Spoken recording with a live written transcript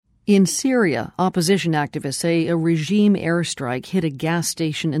In Syria, opposition activists say a regime airstrike hit a gas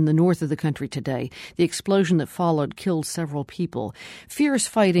station in the north of the country today. The explosion that followed killed several people. Fierce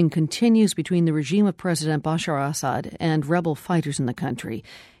fighting continues between the regime of President Bashar al Assad and rebel fighters in the country.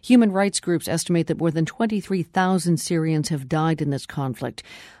 Human rights groups estimate that more than 23,000 Syrians have died in this conflict.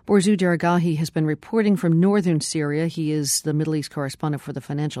 Borzou Daragahi has been reporting from northern Syria. He is the Middle East correspondent for the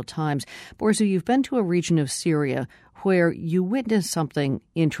Financial Times. Borzou, you've been to a region of Syria where you witnessed something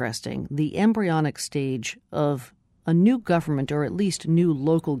interesting, the embryonic stage of a new government, or at least new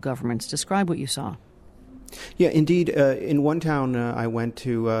local governments. Describe what you saw. Yeah, indeed. In one town I went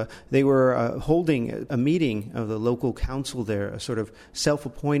to, they were holding a meeting of the local council there, a sort of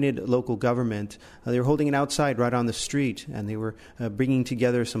self-appointed local government. They were holding it outside right on the street, and they were bringing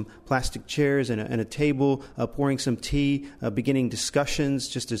together some plastic chairs and a table, pouring some tea, beginning discussions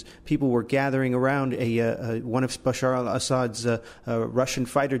just as people were gathering around. One of Bashar al Assad's Russian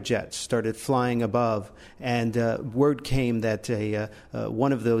fighter jets started flying above, and word came that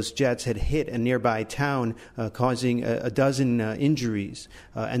one of those jets had hit a nearby town, causing a dozen injuries,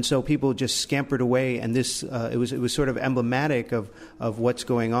 and so people just scampered away. And this it was sort of emblematic of what's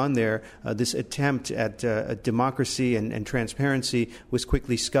going on there. This attempt at democracy and transparency was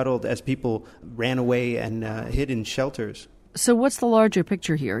quickly scuttled as people ran away and hid in shelters. So what's the larger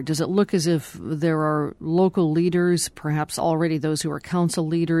picture here? Does it look as if there are local leaders, perhaps already those who are council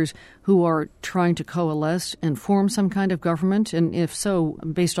leaders, who are trying to coalesce and form some kind of government? And if so,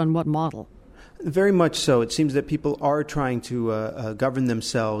 based on what model? Very much so. It seems that people are trying to govern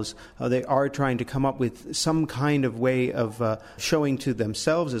themselves. They are trying to come up with some kind of way of showing to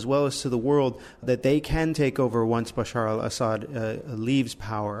themselves as well as to the world that they can take over once Bashar al-Assad leaves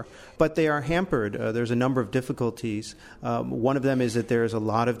power. But they are hampered. There's a number of difficulties. One of them is that there's a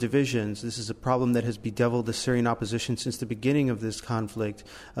lot of divisions. This is a problem that has bedeviled the Syrian opposition since the beginning of this conflict.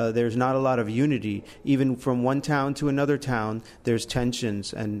 There's not a lot of unity. Even from one town to another town, there's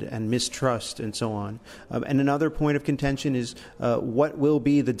tensions and mistrust and so on. And another point of contention is what will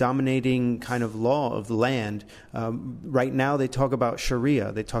be the dominating kind of law of the land. Right now they talk about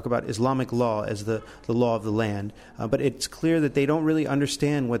Sharia. They talk about Islamic law as the law of the land. But it's clear that they don't really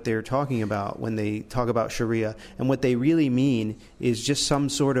understand what they're talking about when they talk about Sharia. And what they really mean is just some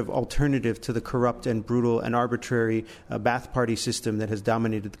sort of alternative to the corrupt and brutal and arbitrary Ba'ath Party system that has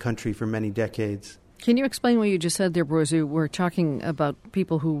dominated the country for many decades. Can you explain what you just said there, Borzou? We're talking about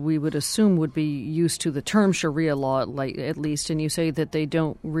people who we would assume would be used to the term Sharia law, at least, and you say that they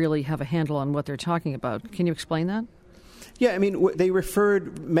don't really have a handle on what they're talking about. Can you explain that? Yeah, I mean, they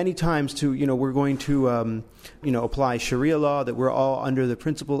referred many times to, we're going to, apply Sharia law, that we're all under the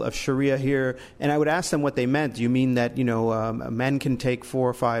principle of Sharia here. And I would ask them what they meant. Do you mean that, a man can take 4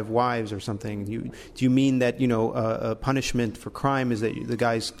 or 5 wives or something? Do you mean that, a punishment for crime is that the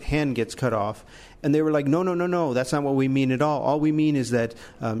guy's hand gets cut off? And they were like, no, that's not what we mean at all. All we mean is that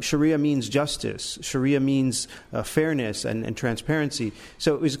Sharia means justice. Sharia means fairness and transparency.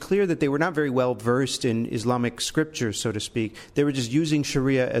 So it was clear that they were not very well versed in Islamic scriptures, so to speak. They were just using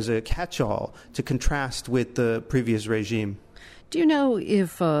Sharia as a catch-all to contrast with the previous regime. Do you know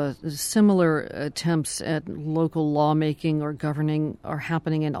if similar attempts at local lawmaking or governing are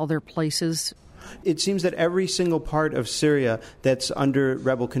happening in other places? It seems that every single part of Syria that's under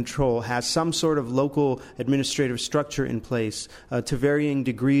rebel control has some sort of local administrative structure in place to varying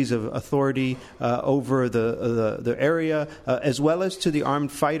degrees of authority over the area, as well as to the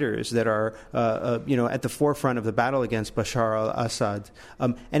armed fighters that are at the forefront of the battle against Bashar al-Assad.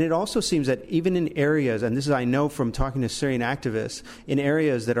 And it also seems that even in areas, and this is I know from talking to Syrian activists, in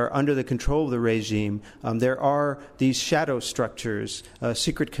areas that are under the control of the regime, there are these shadow structures,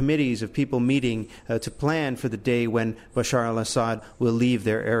 secret committees of people meeting to plan for the day when Bashar al-Assad will leave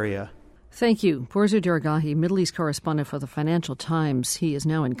their area. Thank you. Borzou Daragahi, Middle East correspondent for the Financial Times. He is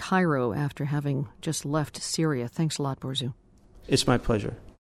now in Cairo after having just left Syria. Thanks a lot, Borzou. It's my pleasure.